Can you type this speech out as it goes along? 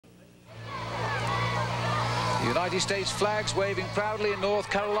The United States flags waving proudly in North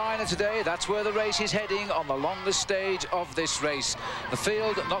Carolina today. That's where the race is heading on the longest stage of this race. The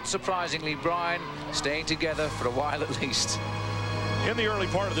field, not surprisingly, Brian, staying together for a while at least. In the early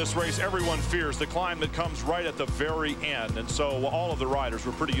part of this race, everyone fears the climb that comes right at the very end. And so all of the riders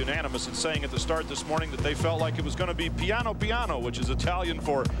were pretty unanimous in saying at the start this morning that they felt like it was going to be piano piano, which is Italian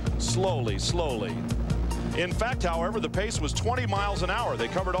for slowly, slowly. In fact, however, the pace was 20 miles an hour. They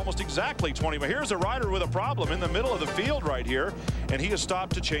covered almost exactly 20. But here's a rider with a problem in the middle of the field right here, and he has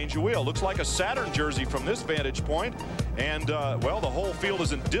stopped to change a wheel. Looks like a Saturn jersey from this vantage point. And, well, the whole field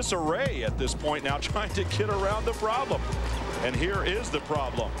is in disarray at this point now, trying to get around the problem. And here is the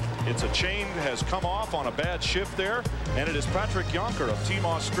problem. It's a chain has come off on a bad shift there, and it is Patrick Jonker of Team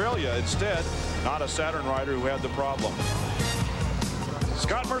Australia instead, not a Saturn rider who had the problem.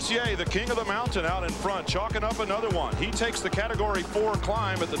 Scott Mercier, the king of the mountain, out in front, chalking up another one. He takes the Category 4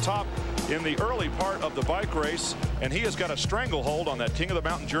 climb at the top in the early part of the bike race, and he has got a stranglehold on that king of the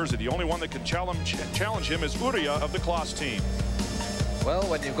mountain jersey. The only one that can challenge him is Uria of the Clas team. Well,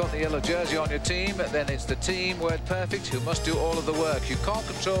 when you've got the yellow jersey on your team, then it's the team Wordperfect who must do all of the work. You can't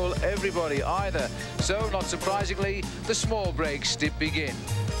control everybody either. So, not surprisingly, the small breaks did begin.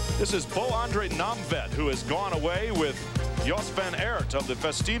 This is Bo-Andre Namvet, who has gone away with Jos van Aert of the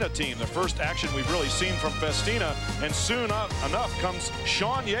Festina team, the first action we've really seen from Festina. And soon enough comes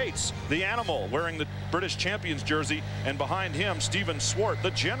Sean Yates, the animal, wearing the British champions jersey. And behind him, Stephen Swart, the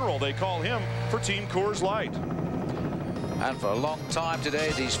general, they call him, for Team Coors Light. And for a long time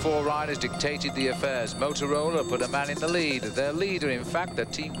today, these four riders dictated the affairs. Motorola put a man in the lead. Their leader, in fact, the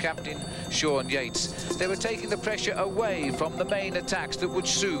team captain, Sean Yates. They were taking the pressure away from the main attacks that would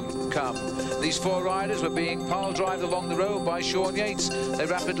soon come. These four riders were being pile-drived along the road by Sean Yates. They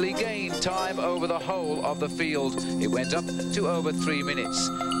rapidly gained time over the whole of the field. It went up to over 3 minutes.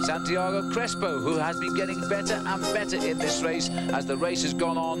 Santiago Crespo, who has been getting better and better in this race as the race has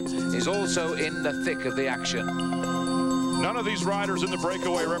gone on, is also in the thick of the action. None of these riders in the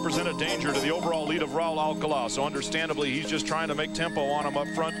breakaway represent a danger to the overall lead of Raul Alcala, so understandably he's just trying to make tempo on him up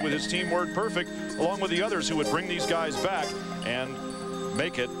front with his team Wordperfect, along with the others who would bring these guys back and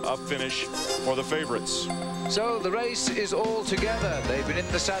make it a finish for the favorites. So the race is all together. They've been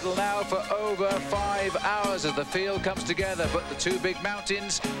in the saddle now for over 5 hours as the field comes together, but the two big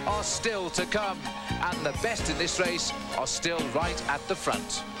mountains are still to come, and the best in this race are still right at the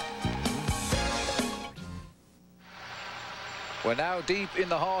front. We're now deep in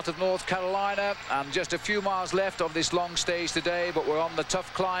the heart of North Carolina, and just a few miles left of this long stage today, but we're on the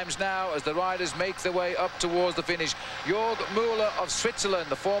tough climbs now as the riders make their way up towards the finish. Jorg Muller of Switzerland,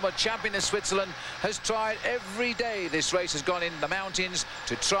 the former champion of Switzerland, has tried every day this race has gone in the mountains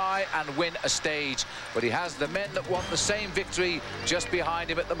to try and win a stage, but he has the men that want the same victory just behind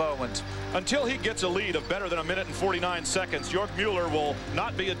him at the moment. Until he gets a lead of better than 1 minute and 49 seconds, Jorg Muller will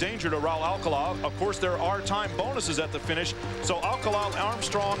not be a danger to Raul Alcala. Of course, there are time bonuses at the finish, so Alcala,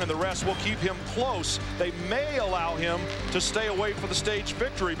 Armstrong, and the rest will keep him close. They may allow him to stay away for the stage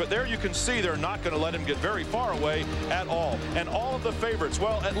victory, but there you can see they're not going to let him get very far away at all. And all of the favorites,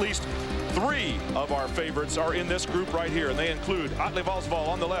 well, at least 3 of our favorites are in this group right here, and they include Atle Valsval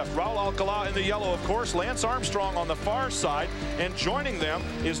on the left, Raul Alcala in the yellow, of course, Lance Armstrong on the far side, and joining them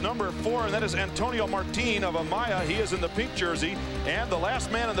is number 4, and that is Antonio Martin of Amaya. He is in the pink jersey, and the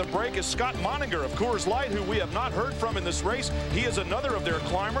last man in the break is Scott Moninger of Coors Light, who we have not heard from in this race. He is another of their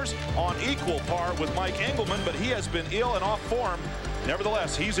climbers on equal par with Mike Engelman, but he has been ill and off form.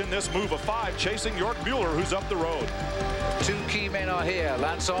 Nevertheless, he's in this move of 5, chasing Jorg Muller, who's up the road. 2 key men are here.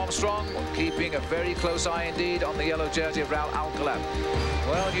 Lance Armstrong keeping a very close eye indeed on the yellow jersey of Raul Alcala.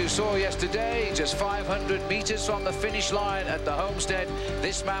 Well, you saw yesterday, just 500 meters from the finish line at the Homestead,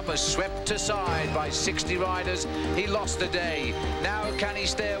 this man was swept aside by 60 riders. He lost the day. Now can he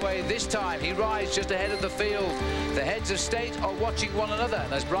stay away this time? He rides just ahead of the field. The heads of state are watching one another,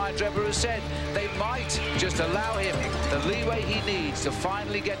 and as Brian Drebber has said, they might just allow him the leeway he needs to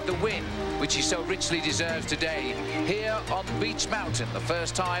finally get the win, which he so richly deserves today, here on Beech Mountain, the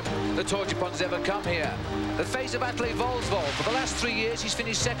first time the Tour DuPont has ever come here. The face of Atle Valsval, for the last 3 years he's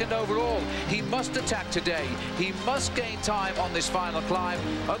finished 2nd overall. He must attack today. He must gain time on this final climb,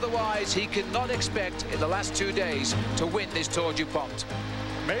 otherwise he cannot expect in the last 2 days to win this Tour DuPont.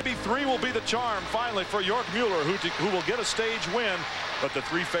 Maybe 3 will be the charm finally for Jorg Muller, who will get a stage win. But the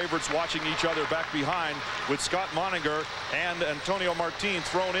 3 favorites watching each other back behind with Scott Moninger and Antonio Martin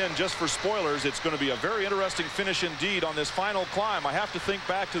thrown in just for spoilers. It's going to be a very interesting finish indeed on this final climb. I have to think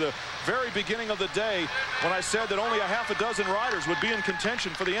back to the very beginning of the day when I said that only a half a dozen riders would be in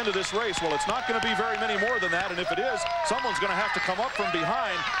contention for the end of this race. Well, it's not going to be very many more than that, and if it is, someone's going to have to come up from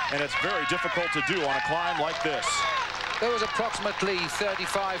behind, and it's very difficult to do on a climb like this. There was approximately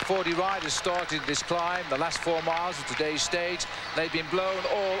 35-40 riders started this climb, the last 4 miles of today's stage. They've been blown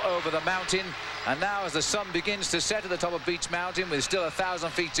all over the mountain. And now as the sun begins to set at the top of Beech Mountain with still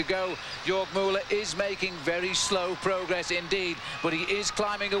 1,000 feet to go, Jorg Muller is making very slow progress indeed. But he is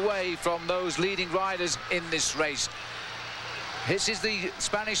climbing away from those leading riders in this race. This is the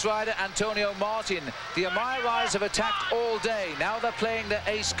Spanish rider Antonio Martin. The Amaya riders have attacked all day. Now they're playing their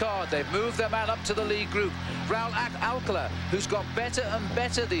ace card. They've moved their man up to the lead group. Raul Alcala, who's got better and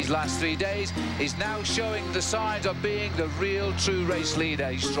better these last 3 days, is now showing the signs of being the real true race leader.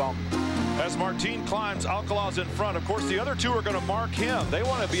 He's strong. As Martin climbs, Alcala's in front. Of course, the other 2 are going to mark him. They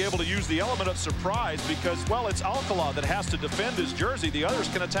want to be able to use the element of surprise because, well, it's Alcala that has to defend his jersey. The others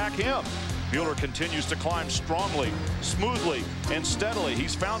can attack him. Muller continues to climb strongly, smoothly, and steadily.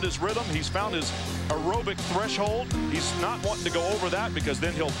 He's found his rhythm. He's found his aerobic threshold. He's not wanting to go over that because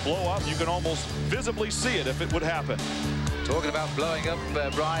then he'll blow up. You can almost visibly see it if it would happen. Talking about blowing up,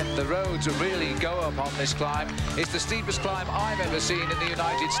 Brian, the roads really go up on this climb. It's the steepest climb I've ever seen in the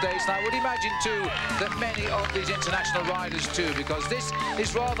United States. And I would imagine, too, that many of these international riders, too, because this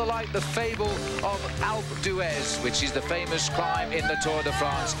is rather like the fable of Alpe d'Huez, which is the famous climb in the Tour de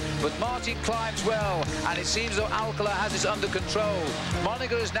France. But Martin climbs well, and it seems that Alcala has this under control.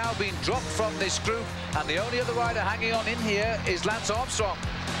 Moninger has now been dropped from this group, and the only other rider hanging on in here is Lance Armstrong.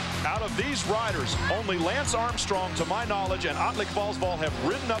 Out of these riders, only Lance Armstrong, to my knowledge, and Atlik Valsvold have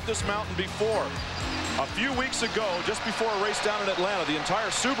ridden up this mountain before. A few weeks ago, just before a race down in Atlanta, the entire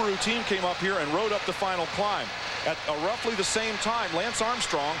Subaru team came up here and rode up the final climb. At roughly the same time, Lance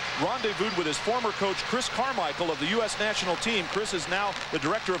Armstrong rendezvoused with his former coach, Chris Carmichael, of the U.S. national team. Chris is now the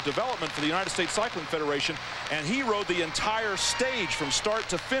director of development for the United States Cycling Federation, and he rode the entire stage from start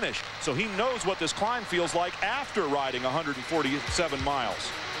to finish. So he knows what this climb feels like after riding 147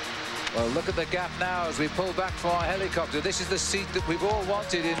 miles. Well, look at the gap now as we pull back from our helicopter. This is the seat that we've all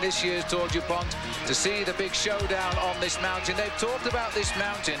wanted in this year's Tour DuPont, to see the big showdown on this mountain. They've talked about this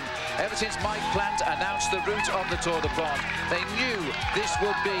mountain ever since Mike Plant announced the route of the Tour DuPont. They knew this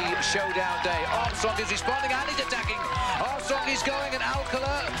would be showdown day. Armstrong is responding and he's attacking. Armstrong is going, and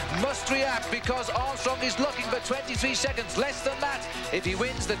Alcala must react because Armstrong is looking for 23 seconds, less than that, if he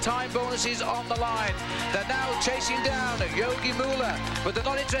wins. The time bonuses on the line. They're now chasing down Jorg Muller, but they're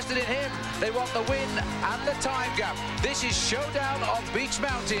not interested in him. They want the win and the time gap. This is showdown on Beech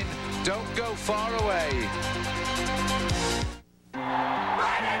Mountain. Don't go far away.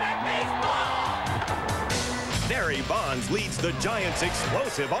 Barry Bonds leads the Giants'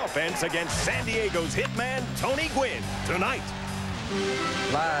 explosive offense against San Diego's hitman, Tony Gwynn, tonight.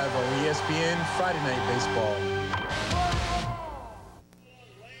 Live on ESPN Friday Night Baseball.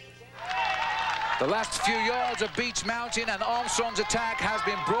 The last few yards of Beech Mountain, and Armstrong's attack has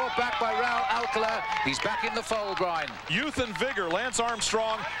been brought back by Raul Alcala. He's back in the fold, Brian. Youth and vigor. Lance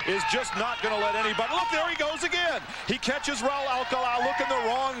Armstrong is just not going to let anybody. Look, there he goes again. He catches Raul Alcala looking the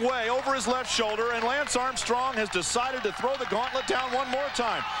wrong way over his left shoulder, and Lance Armstrong has decided to throw the gauntlet down one more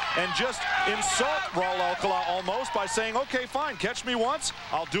time and just insult Raul Alcala almost by saying, okay, fine, catch me once,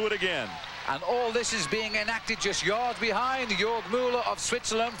 I'll do it again. And all this is being enacted just yards behind Jorg Muller of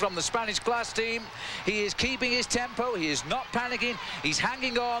Switzerland from the Spanish Clas team. He is keeping his tempo. He is not panicking. He's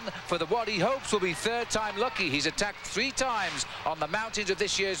hanging on for what he hopes will be third time lucky. He's attacked 3 times on the mountains of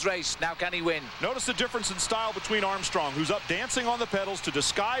this year's race. Now can he win? Notice the difference in style between Armstrong, who's up dancing on the pedals to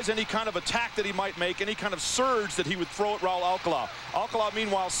disguise any kind of attack that he might make, any kind of surge that he would throw at Raul Alcala. Alcala,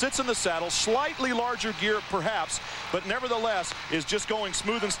 meanwhile, sits in the saddle, slightly larger gear perhaps, but nevertheless is just going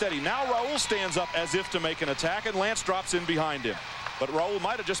smooth and steady. Now Raul stands up as if to make an attack, and Lance drops in behind him. But Raul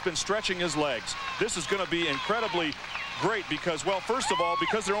might have just been stretching his legs. This is going to be incredibly great because, well, first of all,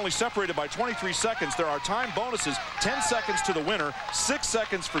 because they're only separated by 23 seconds, there are time bonuses, 10 seconds to the winner, 6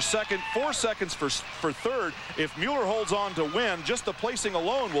 seconds for second, 4 seconds for third. If Muller holds on to win, just the placing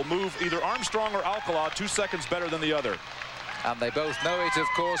alone will move either Armstrong or Alcala 2 seconds better than the other. And they both know it, of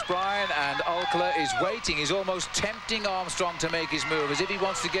course, Brian, and Alcala is waiting. He's almost tempting Armstrong to make his move, as if he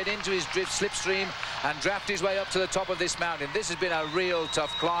wants to get into his slipstream and draft his way up to the top of this mountain. This has been a real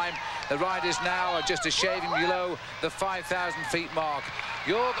tough climb. The riders now are just a shaving below the 5,000 feet mark.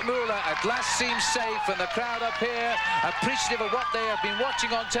 Jorg Muller at last seems safe, and the crowd up here appreciative of what they have been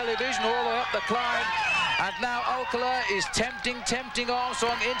watching on television all the way up the climb. And now Alcala is tempting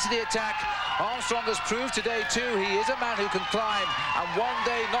Armstrong into the attack. Armstrong has proved today too he is a man who can climb, and one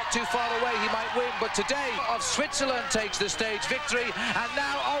day not too far away he might win. But today of Switzerland takes the stage victory, and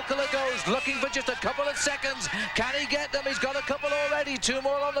now Alcala goes looking for just a couple of seconds. Can he get them? He's got a couple already, 2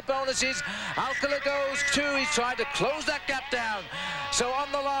 more on the bonuses. Alcala goes 2, he's trying to close that gap down. So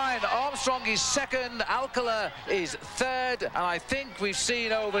on the line, Armstrong is second, Alcala is third, and I think we've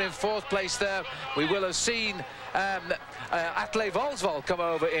seen over in 4th place there, we will have seen Atle Volkswagen come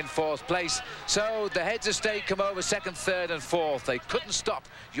over in 4th place. So the heads of state come over 2nd, 3rd and 4th. They couldn't stop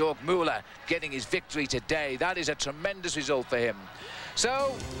Jorg Muller getting his victory today. That is a tremendous result for him.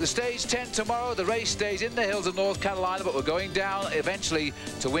 So the stage 10 tomorrow, the race stays in the hills of North Carolina, but we're going down eventually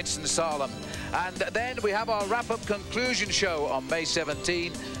to Winston-Salem. And then we have our wrap-up conclusion show on May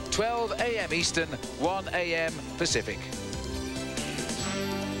 17, 12 a.m. Eastern, 1 a.m. Pacific.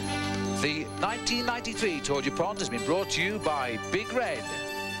 The 1993 Tour DuPont has been brought to you by Big Red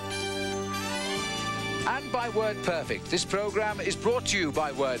and by Wordperfect. This program is brought to you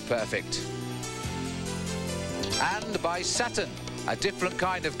by Wordperfect and by Saturn, a different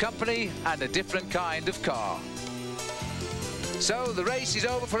kind of company and a different kind of car. So the race is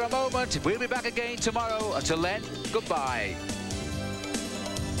over for a moment. We'll be back again tomorrow. Until then, goodbye.